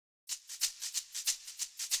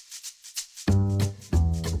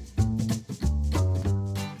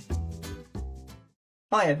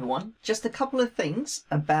Hi everyone, just a couple of things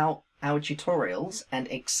about our tutorials and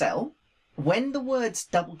Excel. When the words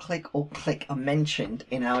double click or click are mentioned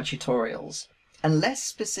in our tutorials, unless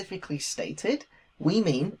specifically stated, we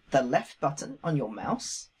mean the left button on your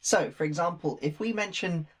mouse. So for example, if we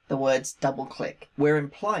mention the words double click, we're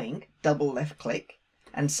implying double left click.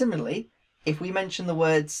 And similarly, if we mention the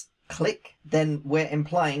words click, then we're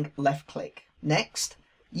implying left click. Next,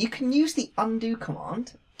 you can use the undo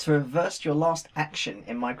command to reverse your last action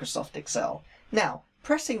in Microsoft Excel. Now,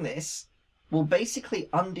 pressing this will basically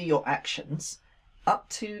undo your actions up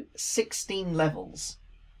to 16 levels,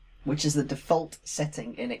 which is the default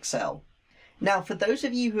setting in Excel. Now, for those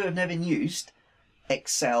of you who have never used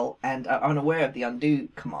Excel and are unaware of the undo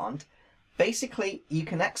command, basically you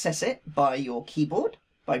can access it by your keyboard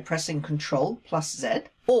by pressing Ctrl+Z,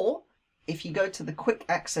 or if you go to the quick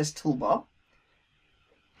access toolbar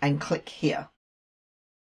and click here.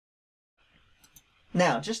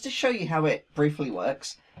 Now, just to show you how it briefly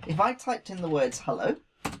works, if I typed in the words hello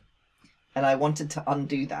and I wanted to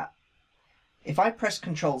undo that, if I press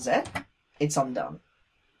Ctrl+Z, it's undone.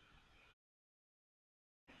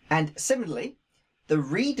 And similarly, the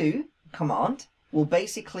redo command will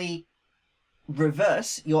basically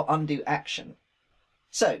reverse your undo action.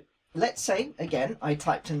 So let's say, again, I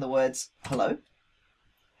typed in the words hello,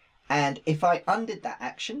 and if I undid that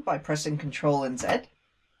action by pressing Ctrl and Z,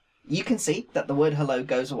 you can see that the word hello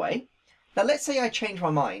goes away. Now let's say I change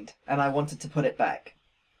my mind and I wanted to put it back.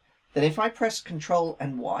 Then if I press Ctrl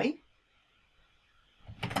and Y,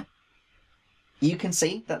 you can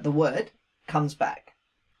see that the word comes back.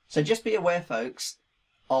 So just be aware, folks,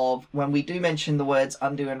 of when we do mention the words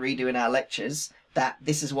undo and redo in our lectures, that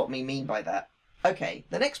this is what we mean by that. Okay,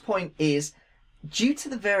 the next point is, due to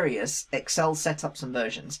the various Excel setups and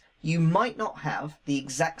versions, you might not have the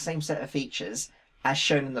exact same set of features as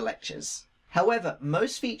shown in the lectures. However,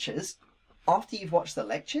 most features, after you've watched the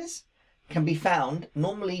lectures, can be found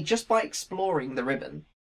normally just by exploring the ribbon.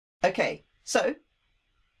 Okay, so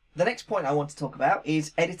the next point I want to talk about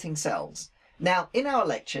is editing cells. Now, in our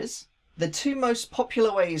lectures, the two most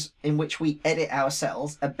popular ways in which we edit our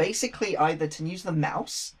cells are basically either to use the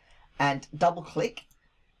mouse and double click,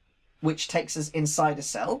 which takes us inside a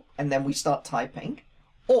cell, and then we start typing,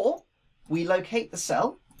 or we locate the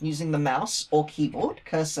cell using the mouse or keyboard,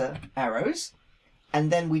 cursor arrows,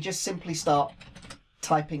 and then we just simply start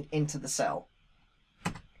typing into the cell.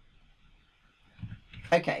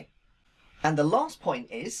 Okay, and the last point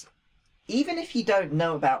is, even if you don't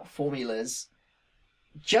know about formulas,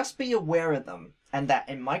 just be aware of them, and that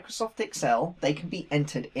in Microsoft Excel, they can be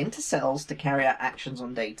entered into cells to carry out actions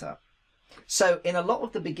on data. So in a lot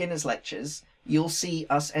of the beginners lectures, you'll see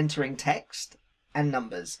us entering text and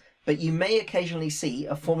numbers, but you may occasionally see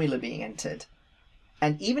a formula being entered.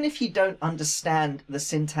 And even if you don't understand the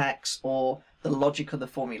syntax or the logic of the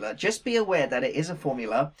formula, just be aware that it is a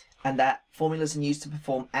formula and that formulas are used to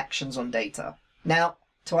perform actions on data. Now,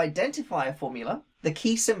 to identify a formula, the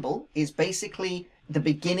key symbol is basically the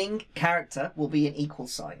beginning character will be an equal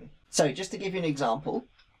sign. So just to give you an example,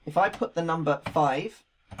 if I put the number 5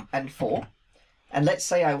 and 4, and let's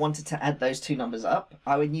say I wanted to add those two numbers up,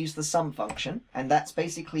 I would use the sum function, and that's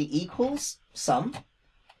basically equals sum,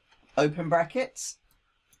 open brackets,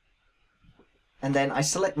 and then I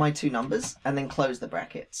select my two numbers and then close the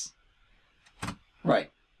brackets.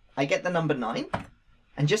 Right, I get the number 9,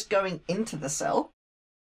 and just going into the cell,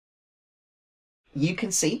 you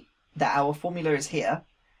can see that our formula is here,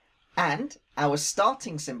 and our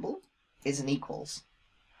starting symbol is an equals.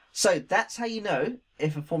 So that's how you know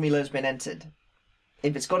if a formula has been entered.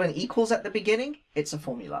 If it's got an equals at the beginning, it's a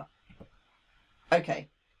formula. Okay,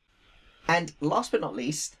 and last but not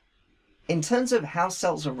least, in terms of how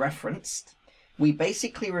cells are referenced, we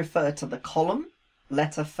basically refer to the column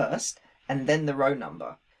letter first and then the row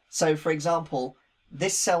number. So for example,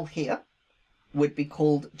 this cell here would be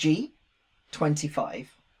called G25.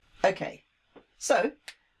 Okay, so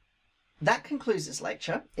that concludes this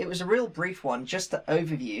lecture. It was a real brief one just to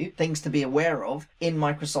overview things to be aware of in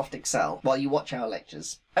Microsoft Excel while you watch our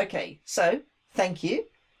lectures. Okay, so thank you,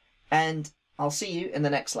 and I'll see you in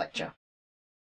the next lecture.